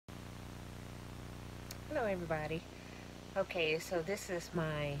Hello everybody. Okay, so this is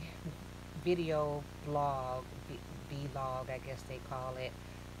my video blog, vlog I guess they call it,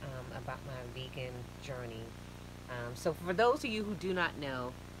 about my vegan journey. So for those of you who do not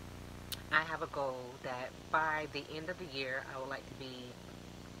know, I have a goal that by the end of the year I would like to be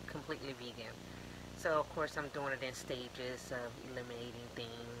completely vegan. So of course I'm doing it in stages of eliminating things,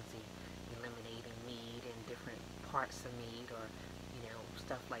 eliminating meat and different parts of meat or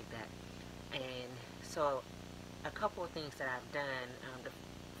stuff like that. And so a couple of things that I've done. The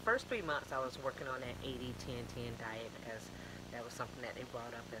first 3 months I was working on that 80-10-10 diet because that was something that they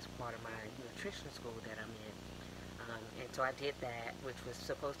brought up as part of my nutrition school that I'm in. And so I did that, which was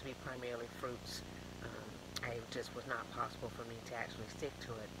supposed to be primarily fruits. It just was not possible for me to actually stick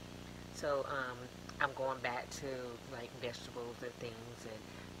to it. So I'm going back to like vegetables and things. And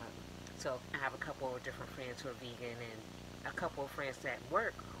so I have a couple of different friends who are vegan and a couple of friends at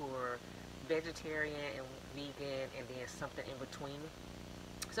work who are vegetarian and vegan and then something in between.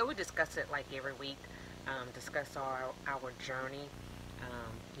 So we discuss it like every week, discuss our journey,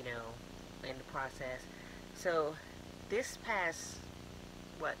 you know, in the process. So this past,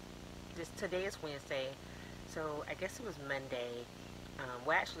 what, today is Wednesday, so I guess it was Monday.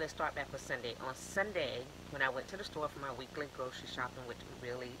 Well, actually, let's start back with Sunday. On Sunday, when I went to the store for my weekly grocery shopping, which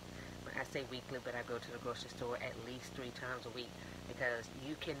really, when I say weekly, but I go to the grocery store at least 3 times a week because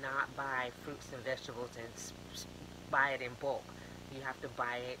you cannot buy fruits and vegetables and buy it in bulk. You have to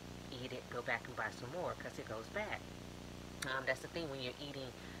buy it, eat it, go back and buy some more because it goes bad. That's the thing when you're eating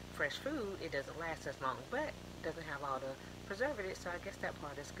fresh food, it doesn't last as long, but it doesn't have all the preservatives, so I guess that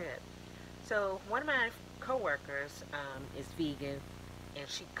part is good. So one of my coworkers is vegan, and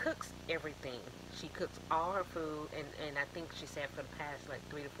she cooks everything. She cooks all her food, and I think she said for the past like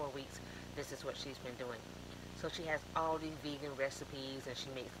 3 to 4 weeks, this is what she's been doing. So she has all these vegan recipes, and she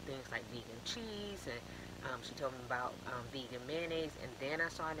makes things like vegan cheese, and she told me about vegan mayonnaise, and then I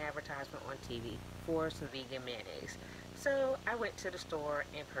saw an advertisement on TV for some vegan mayonnaise. So I went to the store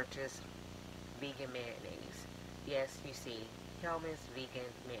and purchased vegan mayonnaise. Yes, you see, Hellman's vegan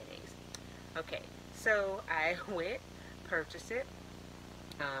mayonnaise. Okay, so I went, purchased it.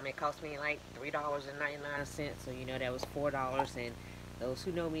 It cost me like $3.99, so that was $4. And those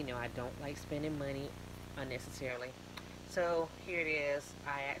who know me know I don't like spending money unnecessarily. So here it is.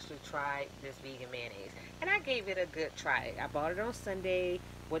 I actually tried this vegan mayonnaise, and I gave it a good try. I bought it on Sunday.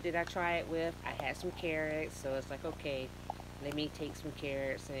 What did I try it with? I had some carrots, so it's like, okay, let me take some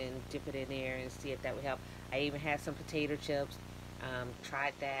carrots and dip it in there and see if that would help. I even had some potato chips.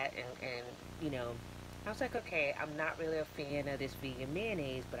 Tried that, and I was like, okay, I'm not really a fan of this vegan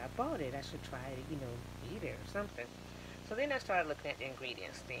mayonnaise, but I bought it. I should try it, eat it or something. So then I started looking at the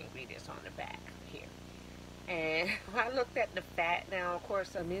ingredients on the back here. And I looked at the fat. Now, of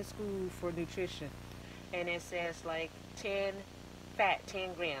course, I'm in school for nutrition, and it says like 10 fat,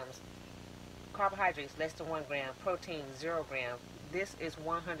 10 grams, carbohydrates less than 1 gram, protein 0 grams. This is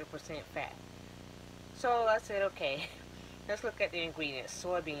 100% fat. So I said, okay, let's look at the ingredients.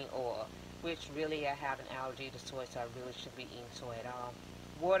 Soybean oil, which really I have an allergy to soy, so I really should be eating soy at all.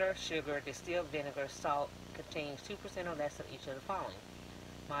 Water, sugar, distilled vinegar, salt, contains 2% or less of each of the following.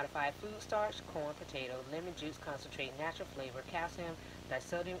 Modified food starch, corn, potato, lemon juice concentrate, natural flavor, calcium,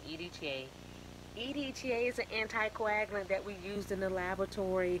 disodium EDTA. EDTA is an anticoagulant that we used in the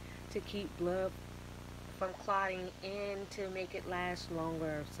laboratory to keep blood from clotting and to make it last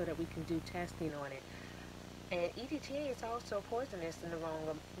longer so that we can do testing on it. And EDTA is also poisonous in the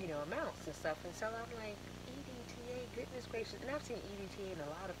wrong, amounts and stuff. And so I'm like, EDTA, goodness gracious. And I've seen EDTA in a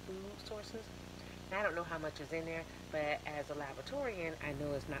lot of food sources. And I don't know how much is in there, but as a laboratorian, I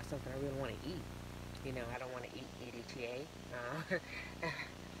know it's not something I really want to eat. I don't want to eat EDTA.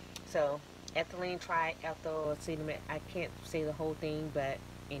 So, ethylene triethylacetamide, I can't say the whole thing, but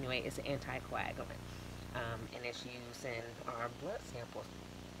anyway, it's an anticoagulant. And it's used in our blood samples.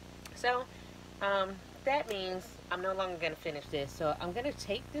 So, that means I'm no longer going to finish this. So I'm going to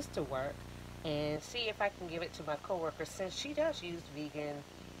take this to work and see if I can give it to my coworker, since she does use vegan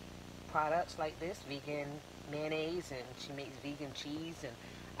products like this, vegan mayonnaise, and she makes vegan cheese. And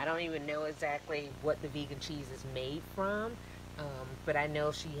I don't even know exactly what the vegan cheese is made from, but I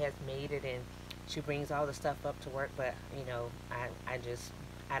know she has made it, and she brings all the stuff up to work. But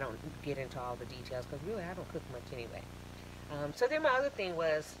I don't get into all the details because really I don't cook much anyway. So then my other thing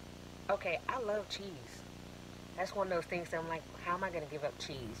was, okay, I love cheese. That's one of those things that I'm like, how am I going to give up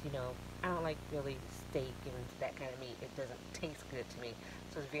cheese? I don't like really steak and that kind of meat. It doesn't taste good to me.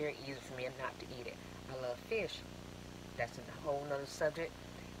 So it's very easy for me not to eat it. I love fish. That's a whole nother subject.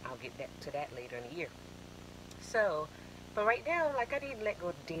 I'll get to that later in the year. So But right now, like, I need to let go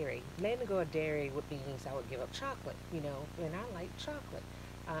of dairy. Letting go of dairy would means I would give up chocolate, you know, and I like chocolate.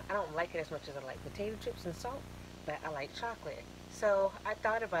 I don't like it as much as I like potato chips and salt, but I like chocolate. So I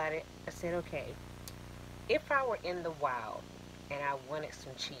thought about it. I said, okay, if I were in the wild and I wanted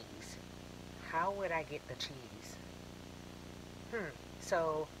some cheese, how would I get the cheese?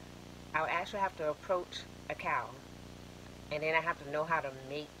 So I would actually have to approach a cow, and then I have to know how to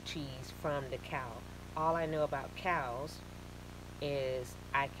make cheese from the cow. All I know about cows is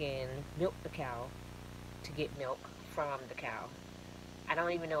I can milk the cow to get milk from the cow. I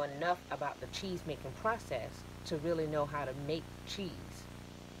don't even know enough about the cheese making process to really know how to make cheese.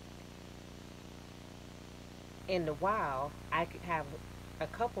 In the wild, I could have a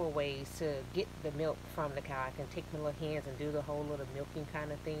couple of ways to get the milk from the cow. I can take my little hands and do the whole little milking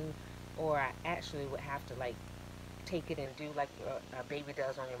kind of thing, or I actually would have to like take it and do like a baby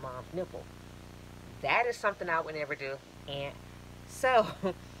does on your mom's nipple. That is something I would never do. And so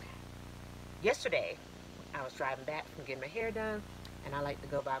yesterday I was driving back from getting my hair done, and I like to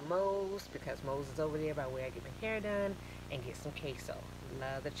go by Moe's because Moe's is over there by where I get my hair done, and get some queso.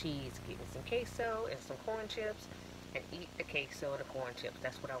 Love the cheese. Get me some queso and some corn chips, and eat the queso and the corn chips.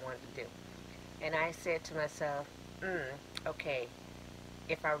 That's what I wanted to do. And I said to myself, okay,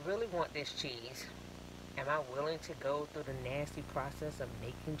 if I really want this cheese, am I willing to go through the nasty process of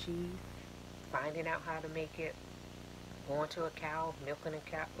making cheese, finding out how to make it, going to a cow, milking a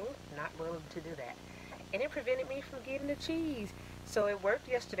cow? Not willing to do that. And it prevented me from getting the cheese. So it worked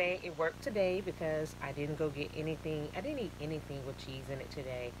yesterday. It worked today because I didn't go get anything. I didn't eat anything with cheese in it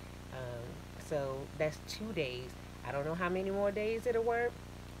today. So that's 2 days. I don't know how many more days it'll work,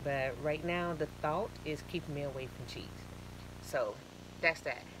 but right now the thought is keeping me away from cheese. So that's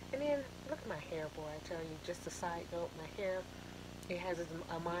that. And then look at my hair, boy. I tell you, just a side note, my hair, it has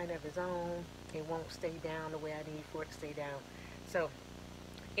a mind of its own. It won't stay down the way I need for it to stay down. So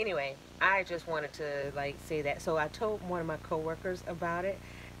anyway, I just wanted to like say that. So I told one of my coworkers about it,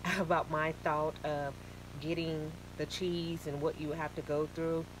 about my thought of getting the cheese and what you would have to go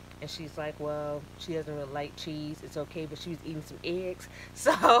through. And she's like, well, she doesn't really like cheese. It's okay, but she was eating some eggs.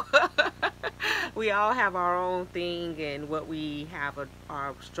 So we all have our own thing and what we have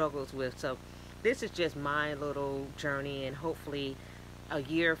our struggles with. So this is just my little journey, and hopefully a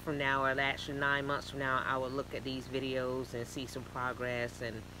year from now, or actually 9 months from now, I will look at these videos and see some progress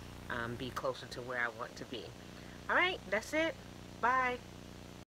and be closer to where I want to be. All right, that's it. Bye.